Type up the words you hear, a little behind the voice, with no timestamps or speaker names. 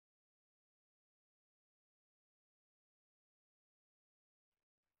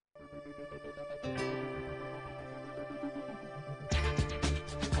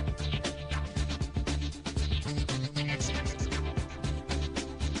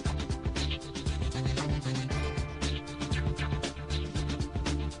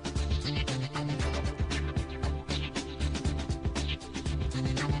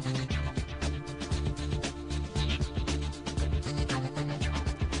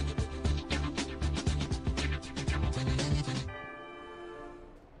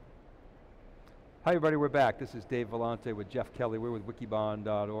Hi everybody, we're back. This is Dave Vellante with Jeff Kelly. We're with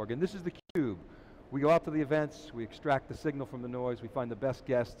wikibon.org, and this is theCUBE. We go out to the events, we extract the signal from the noise, we find the best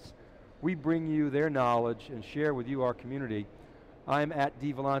guests, we bring you their knowledge and share with you our community. I'm at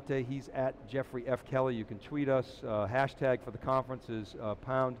D Vellante, he's at Jeffrey F. Kelly. You can tweet us. Hashtag for the conference is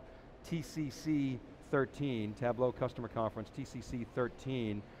pound TCC13, Tableau Customer Conference,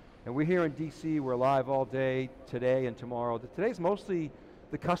 TCC13. And we're here in DC, we're live all day, today and tomorrow. Today's mostly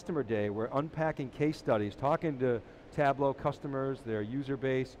the customer day. We're unpacking case studies, talking to Tableau customers, their user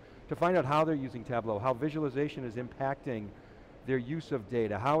base, to find out how they're using Tableau, how visualization is impacting their use of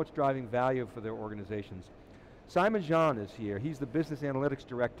data, how it's driving value for their organizations. Simon Zhang is here. He's the business analytics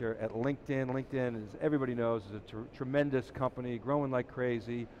director at LinkedIn. LinkedIn, as everybody knows, is a tremendous company, growing like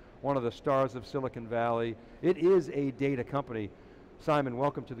crazy, one of the stars of Silicon Valley. It is a data company. Simon,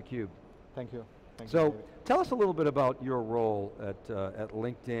 welcome to theCUBE. Thank you. So, tell us a little bit about your role at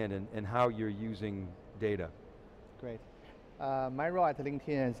LinkedIn and how you're using data. Great. My role at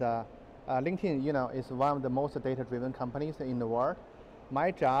LinkedIn is, LinkedIn is one of the most data-driven companies in the world. My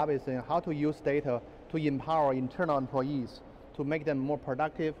job is how to use data to empower internal employees to make them more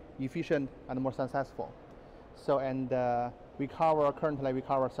productive, efficient, and more successful. So, and currently we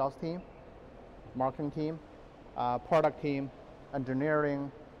cover sales team, marketing team, product team,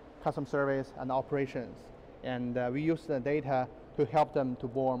 engineering, customer service, and operations. And we use the data to help them to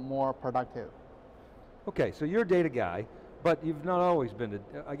be more productive. Okay, so you're a data guy, but you've not always been,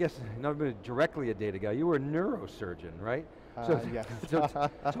 I guess, not been directly a data guy. You were a neurosurgeon, right? Yes. So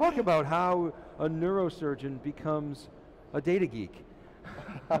talk about how a neurosurgeon becomes a data geek.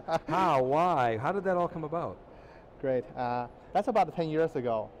 How, why, how did that all come about? Great, that's about 10 years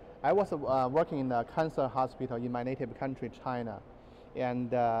ago. I was working in a cancer hospital in my native country, China.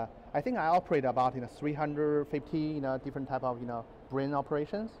 And I think I operate about 350 different type of brain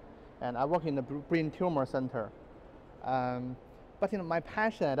operations, and I work in the brain tumor center. But my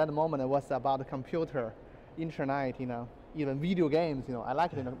passion at that moment was about the computer, internet, even video games. I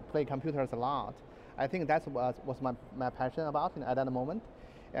like to play computers a lot. I think that's was my passion about at that moment.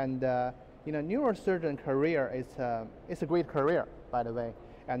 And neurosurgeon career is a great career, by the way.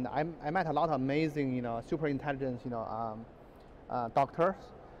 And I met a lot of amazing super intelligent doctors,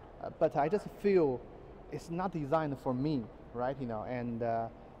 but I just feel it's not designed for me, right? And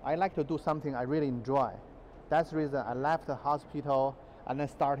I like to do something I really enjoy. That's the reason I left the hospital and then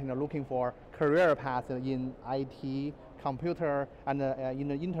started looking for career paths in IT, computer, and in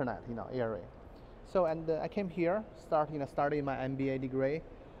the internet area. So I came here, starting studying my MBA degree.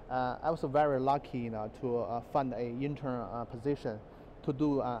 I was very lucky to find an intern position to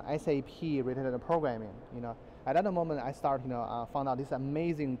do SAP related programming. At that moment, I found out this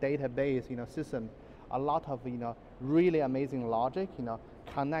amazing database, system, a lot of, really amazing logic,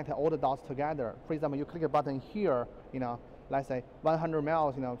 connect all the dots together. For example, you click a button here, let's say 100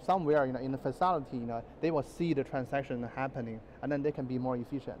 miles, somewhere, in the facility, they will see the transaction happening, and then they can be more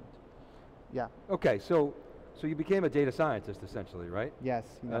efficient. Yeah. Okay, so you became a data scientist essentially, right? Yes.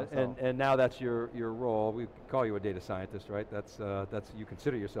 And now that's your role. We call you a data scientist, right? That's you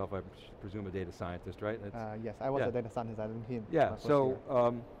consider yourself, I presume, a data scientist, right? Yes, I was a data scientist at LinkedIn. Yeah. So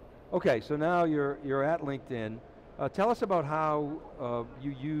okay, so now you're at LinkedIn. Tell us about how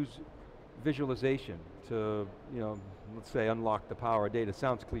you use visualization to let's say unlock the power of data.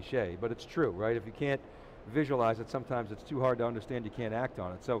 Sounds cliche, but it's true, right? If you can't visualize it, sometimes it's too hard to understand. You can't act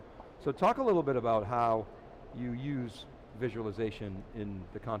on it. So talk a little bit about how you use visualization in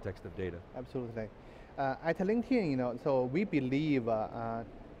the context of data. Absolutely. At LinkedIn, so we believe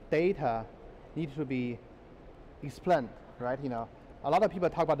data needs to be explained, right? A lot of people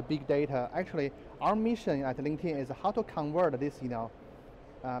talk about the big data. Actually, our mission at LinkedIn is how to convert this,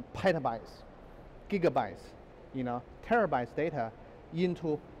 petabytes, gigabytes, terabytes data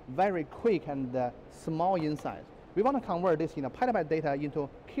into very quick and small insights. We want to convert this, petabyte data into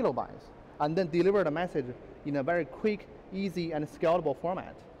kilobytes, and then deliver the message in a very quick, easy, and scalable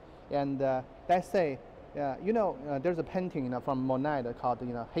format. And let's say, there's a painting from Monet called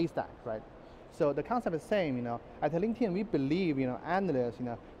haystack, right? So the concept is the same. At LinkedIn, we believe analysts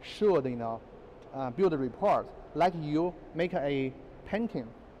should build a report like you make a painting,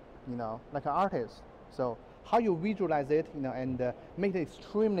 like an artist. So how you visualize it, and make it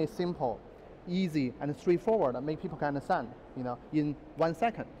extremely simple, easy, and straightforward, and make people can understand, in 1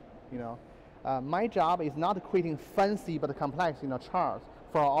 second. My job is not creating fancy but complex, charts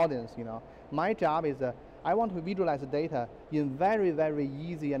for our audience. My job is I want to visualize the data in very, very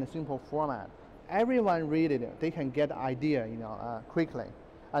easy and simple format. Everyone read it, they can get the idea, quickly,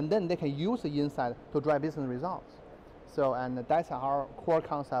 and then they can use the insight to drive business results. So, and that's our core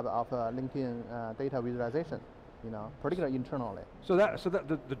concept of LinkedIn data visualization, particularly internally. So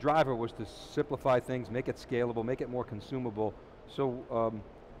the driver was to simplify things, make it scalable, make it more consumable. So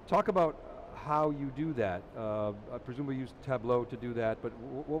talk about how you do that. I presume we used Tableau to do that, but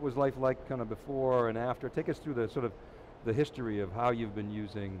what was life like kind of before and after? Take us through the sort of the history of how you've been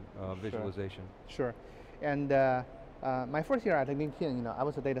using visualization. Sure. And my first year at LinkedIn, I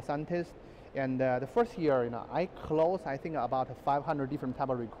was a data scientist, and the first year, I closed, I think, about 500 different type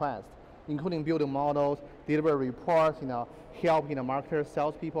of requests, including building models, deliver reports, help marketers,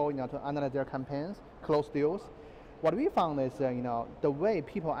 salespeople, to analyze their campaigns, close deals. What we found is, the way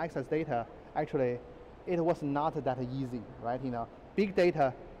people access data, actually, it was not that easy, right? Big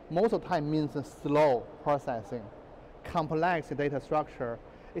data most of the time means slow processing, complex data structure.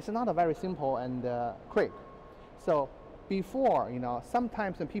 It's not very simple and quick. So before,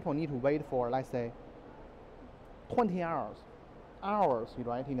 sometimes people need to wait for, let's say, 20 hours,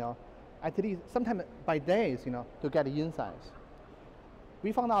 right? At least sometimes by days, to get insights.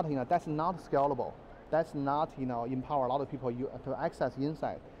 We found out, that's not scalable. That's not, empower a lot of people to access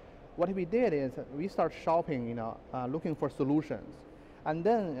insight. What we did is we start shopping, looking for solutions. And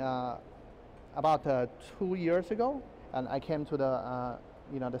then about 2 years ago, and I came to the,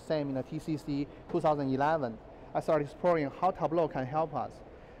 the same, TCC 2011. I started exploring how Tableau can help us.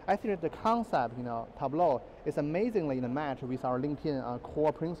 I think the concept, Tableau is amazingly in a match with our LinkedIn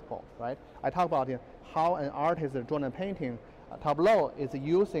core principle, right? I talk about how an artist drawn a painting. Tableau is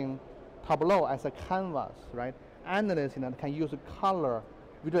using Tableau as a canvas, right? Analysts, can use color,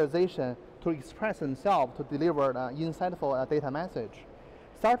 visualization to express themselves to deliver an insightful data message.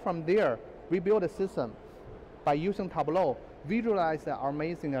 Start from there, we build a system by using Tableau, visualize our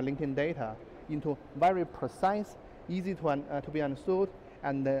amazing LinkedIn data into very precise, easy to be understood,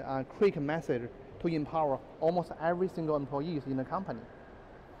 and quick message to empower almost every single employee in the company.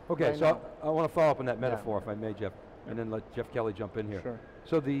 Okay, right so now. I want to follow up on that metaphor, if I may, Jeff, and then let Jeff Kelly jump in here. Sure.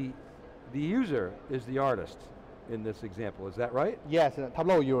 So the user is the artist in this example, is that right? Yes,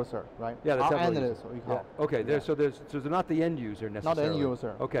 Tableau user, right? Yeah, the our Tableau analyst, user. we call. Yeah. Okay, so they're not the end user necessarily. Not the end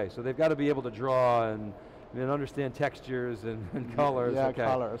user. Okay, so they've got to be able to draw and understand textures and colors. Yeah, okay.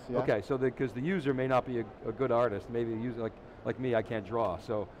 colors, yeah. Okay, so because the user may not be a good artist, maybe the user, like me, I can't draw,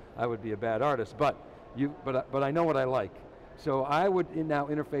 so I would be a bad artist, but I know what I like. So I would now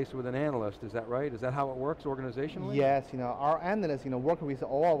interface with an analyst, is that right? Is that how it works organizationally? Yes, our analysts, work with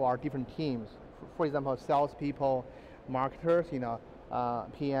all of our different teams. For example, salespeople, marketers,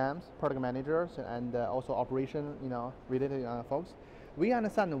 PMs, product managers, and also operation, related folks. We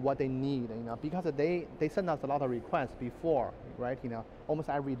understand what they need, because they send us a lot of requests before, right? Almost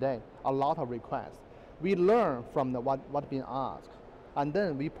every day, a lot of requests. We learn from what's being asked, and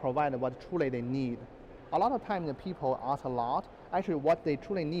then we provide what truly they need. A lot of times, people ask a lot. Actually, what they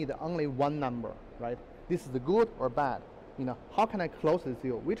truly need, only one number, right? This is good or bad. How can I close this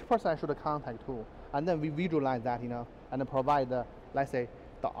deal? Which person I should contact to? And then we visualize that, and provide, let's say,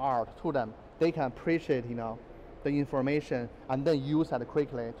 the art to them. They can appreciate, the information, and then use that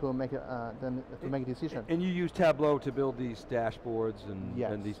quickly to make a decision. And you use Tableau to build these dashboards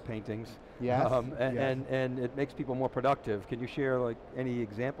yes. and these paintings. Yes. And it makes people more productive. Can you share any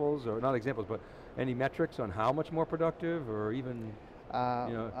examples, or not examples, but any metrics on how much more productive, or even?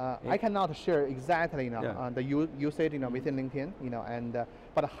 I cannot share exactly, the usage, within LinkedIn,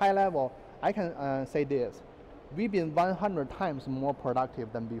 but high level, I can say this: we've been 100 times more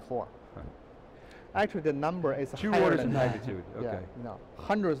productive than before. Right. Actually, the number is two higher orders than of that. magnitude. Okay. Yeah,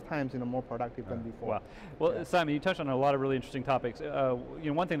 hundreds of times more productive than before. Wow. Well, Simon, you touched on a lot of really interesting topics.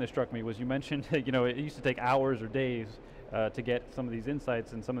 One thing that struck me was you mentioned, it used to take hours or days to get some of these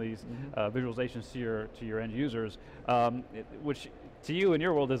insights and some of these visualizations to your end users, which to you in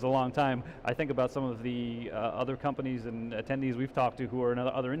your world is a long time. I think about some of the other companies and attendees we've talked to who are in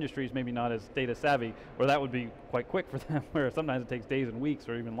other industries, maybe not as data savvy, where that would be quite quick for them, where sometimes it takes days and weeks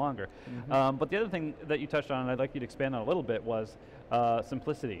or even longer. But the other thing that you touched on, and I'd like you to expand on a little bit, was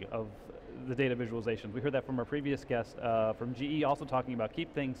simplicity of the data visualizations. We heard that from our previous guest from GE, also talking about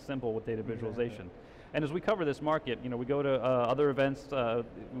keep things simple with data visualization. And as we cover this market, we go to other events,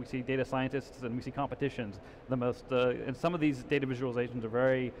 we see data scientists and we see competitions. And some of these data visualizations are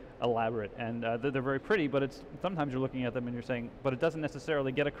very elaborate and they're very pretty, but sometimes you're looking at them and you're saying, but it doesn't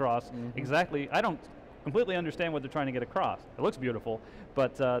necessarily get across exactly. I don't completely understand what they're trying to get across. It looks beautiful,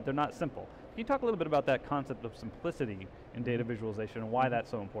 but they're not simple. Can you talk a little bit about that concept of simplicity in data visualization and why that's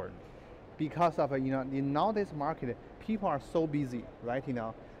so important? Because of, in nowadays market, people are so busy, right?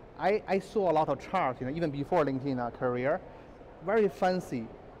 I saw a lot of charts, even before LinkedIn career, very fancy,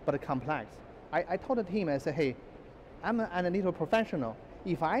 but complex. I told the team, I said, hey, I'm an analytical professional.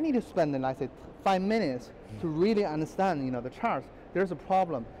 If I need to spend, let's say, 5 minutes to really understand, the charts, there's a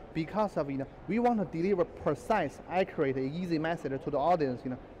problem. Because of, we want to deliver precise, accurate, easy message to the audience,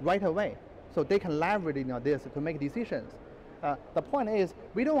 right away. So they can leverage, this to make decisions. The point is,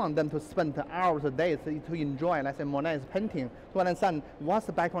 we don't want them to spend hours a day to enjoy, let's say, Monet's painting, to understand what's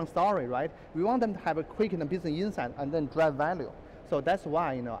the background story, right? We want them to have a quick business insight and then drive value. So that's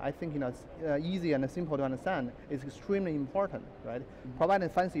why, I think, easy and simple to understand is extremely important, right? Providing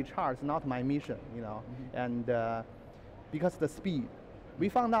fancy charts is not my mission, and because the speed. We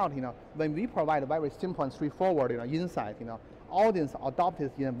found out, when we provide a very simple and straightforward, insight, audience adopt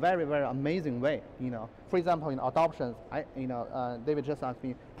it in a very, very amazing way. For example, in adoptions, David just asked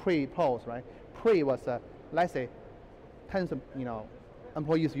me pre-post, right? Pre was, let's say, tens of,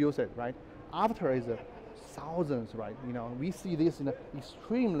 employees use it, right? After is thousands, right? We see this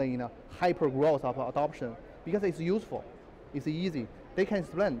extremely, hyper growth of adoption because it's useful, it's easy. They can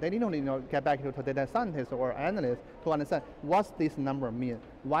explain. They need to get back to data scientists or analysts to understand what's this number mean,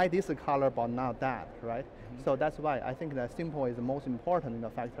 why this color but not that, right? So that's why I think that simple is the most important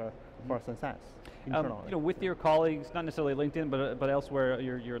factor for success internally. With your colleagues, not necessarily LinkedIn, but elsewhere,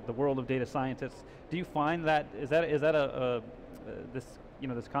 you're the world of data scientists. Do you find that is that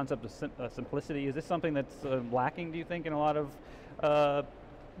this concept of simplicity? Is this something that's lacking? Do you think in a lot of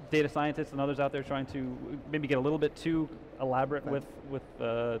data scientists and others out there trying to maybe get a little bit too elaborate with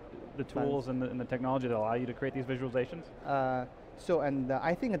the tools and the technology that allow you to create these visualizations? And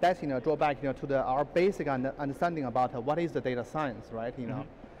I think that's drawback to our basic understanding about what is the data science, right?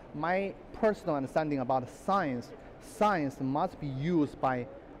 My personal understanding about science must be used by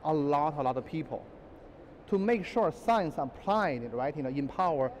a lot of people to make sure science applied, right?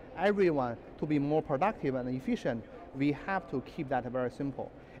 Empower everyone to be more productive and efficient. We have to keep that very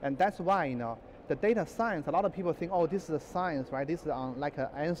simple. And that's why, the data science, a lot of people think, oh, this is a science, right? This is like an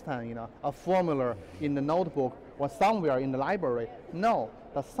Einstein, a formula in the notebook or somewhere in the library. No,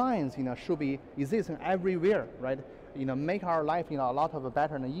 the science, should be existing everywhere, right? Make our life, a lot of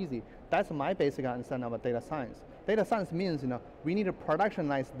better and easy. That's my basic understanding of data science. Data science means, we need to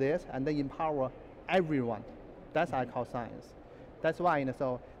productionize this and then empower everyone. That's what I call science. That's why,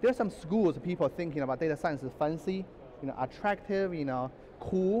 so there's some schools people thinking about data science is fancy, attractive,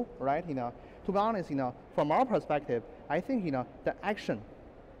 cool, right? To be honest, from our perspective, I think, the action,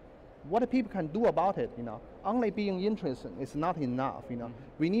 what people can do about it, only being interested is not enough,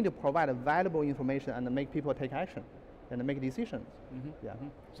 We need to provide valuable information and make people take action and make decisions. Yeah.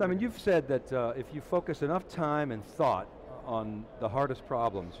 So, you've said that if you focus enough time and thought on the hardest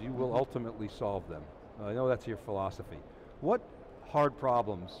problems, you will ultimately solve them. I know that's your philosophy. What hard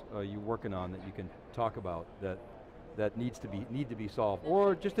problems are you working on that you can talk about that need to be solved,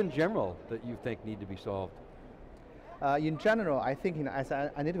 or just in general that you think need to be solved? In general, I think as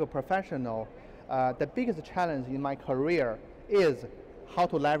an analytical professional, the biggest challenge in my career is how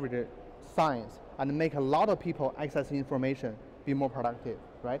to leverage science and make a lot of people access information, be more productive,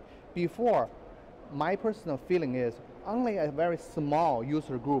 right? Before, my personal feeling is only a very small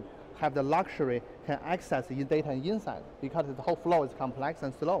user group have the luxury can access the data and insight because the whole flow is complex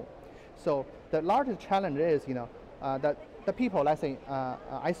and slow. So the largest challenge is, that the people, let's say,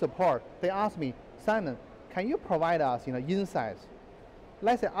 I support, they ask me, Simon, can you provide us, insights?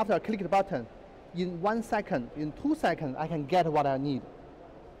 Let's say after I click the button, in 1 second, in 2 seconds, I can get what I need.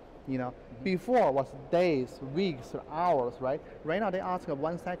 Before was days, weeks, hours, right? Right now they ask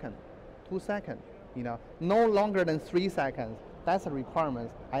 1 second, 2 seconds, no longer than 3 seconds. That's the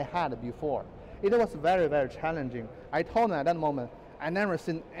requirements I had before. It was very, very challenging. I told them at that moment, I never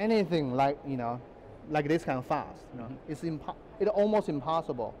seen anything like, like this kind of fast. It's almost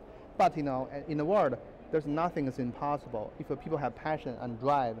impossible. But in the world, there's nothing is impossible. If people have passion and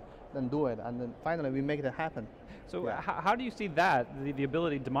drive, then do it, and then finally we make it happen. So how do you see that, the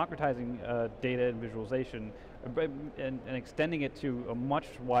ability democratizing data and visualization and extending it to a much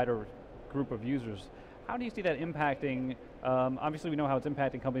wider group of users? How do you see that impacting, obviously we know how it's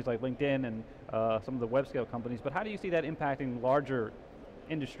impacting companies like LinkedIn and some of the web scale companies, but how do you see that impacting larger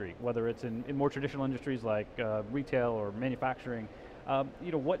industry, whether it's in more traditional industries like retail or manufacturing,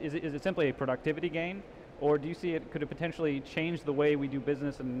 what is it simply a productivity gain? Or do you see could it potentially change the way we do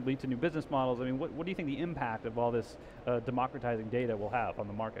business and lead to new business models? I mean, what do you think the impact of all this democratizing data will have on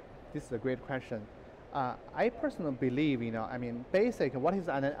the market? This is a great question. I personally believe, basic, what is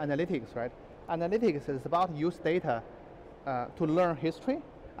analytics, right? Analytics is about use data to learn history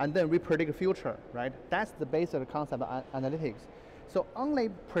and then we predict future, right? That's the basic concept of analytics. So only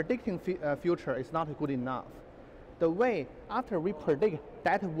predicting future is not good enough. The way after we predict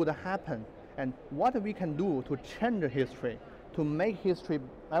that would happen and what we can do to change history, to make history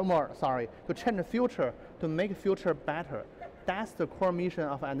to change the future, to make future better. That's the core mission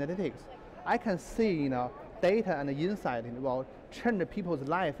of analytics. I can see, data and insight will change people's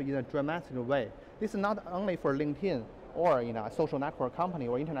life in a dramatic way. This is not only for LinkedIn or a social network company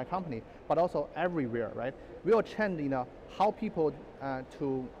or internet company, but also everywhere, right? We will change, how people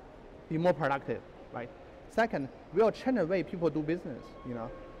to be more productive, right? Second, we will change the way people do business,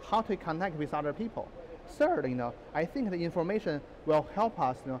 how to connect with other people. Third, I think the information will help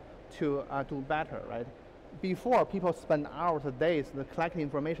us, to do better, right? Before, people spend hours or days to collect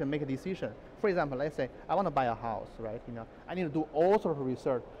information, make a decision. For example, let's say I want to buy a house, right? I need to do all sorts of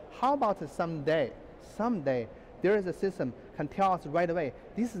research. How about someday there is a system can tell us right away,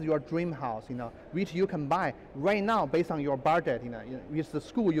 this is your dream house, which you can buy right now based on your budget, with the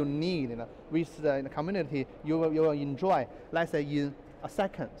school you need, with the community you will enjoy, let's say in a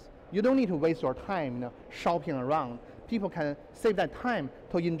second. You don't need to waste your time, shopping around. People can save that time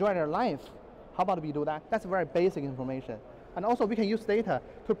to enjoy their life. How about we do that? That's very basic information. And also we can use data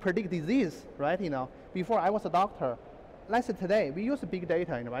to predict disease, right? Before I was a doctor, let's say today, we use big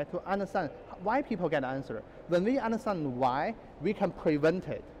data, right, to understand why people get answer. When we understand why, we can prevent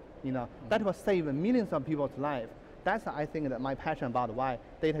it. That will save millions of people's lives. That's, I think, that my passion about why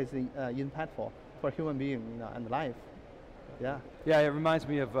data is impactful for human being, and life. Yeah. Yeah, it reminds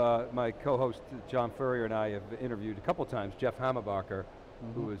me of my co-host John Furrier and I have interviewed a couple times Jeff Hammerbacher,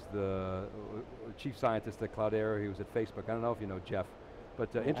 who is the chief scientist at Cloudera. He was at Facebook. I don't know if you know Jeff,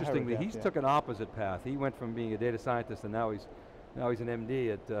 but interestingly, he's took an opposite path. He went from being a data scientist and now he's an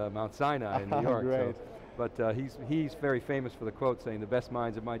MD at Mount Sinai in New York. Great. So, but he's very famous for the quote saying, "The best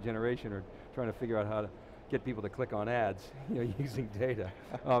minds of my generation are trying to figure out how to get people to click on ads, using data."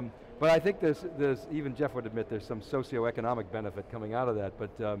 But I think there's even Jeff would admit there's some socioeconomic benefit coming out of that.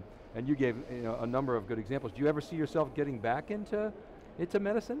 But and you gave a number of good examples. Do you ever see yourself getting back into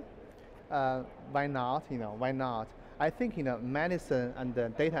medicine? Why not? Why not? I think medicine and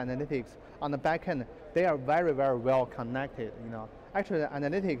data analytics on the back end, they are very, very well connected. Actually,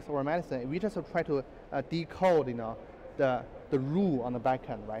 analytics or medicine, we just try to decode the rule on the back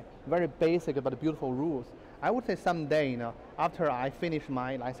end, right? Very basic but beautiful rules. I would say someday, after I finish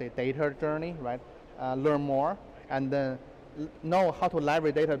my, let's say, data journey, right, learn more and then know how to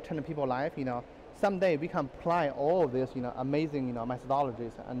leverage data to change people's life, someday we can apply all of this, amazing,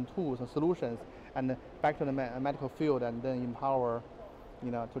 methodologies and tools and solutions, and back to the medical field, and then empower,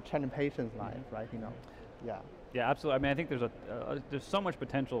 to change patients' life, right? Yeah. Yeah, absolutely. I mean, I think there's so much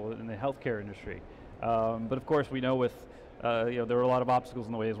potential in the healthcare industry, but of course we know with there are a lot of obstacles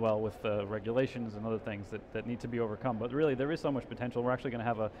in the way as well with regulations and other things that need to be overcome. But really, there is so much potential. We're actually going to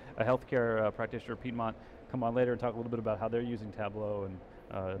have a healthcare practitioner, Piedmont, come on later and talk a little bit about how they're using Tableau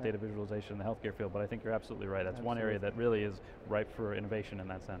and data visualization in the healthcare field. But I think you're absolutely right. That's one area that really is ripe for innovation in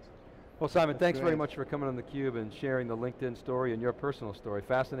that sense. Well, Simon, thanks very much for coming on theCUBE and sharing the LinkedIn story and your personal story.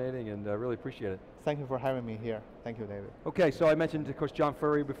 Fascinating, and really appreciate it. Thank you for having me here. Thank you, David. Okay, so I mentioned, of course, John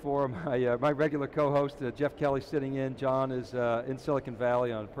Furrier before. My regular co-host, Jeff Kelly, sitting in. John is in Silicon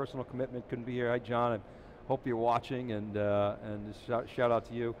Valley on a personal commitment, couldn't be here. Hi, John, I hope you're watching, and shout out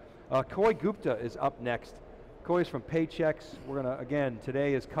to you. Koy Gupta is up next. Koy is from Paychex. We're going to, again,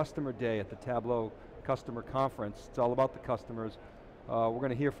 today is customer day at the Tableau Customer Conference. It's all about the customers. We're going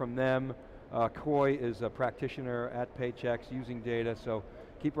to hear from them. Koy is a practitioner at Paychex using data, so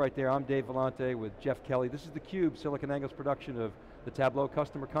keep right there. I'm Dave Vellante with Jeff Kelly. This is theCUBE, SiliconANGLE's production of the Tableau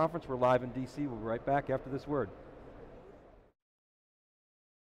Customer Conference. We're live in DC. We'll be right back after this word.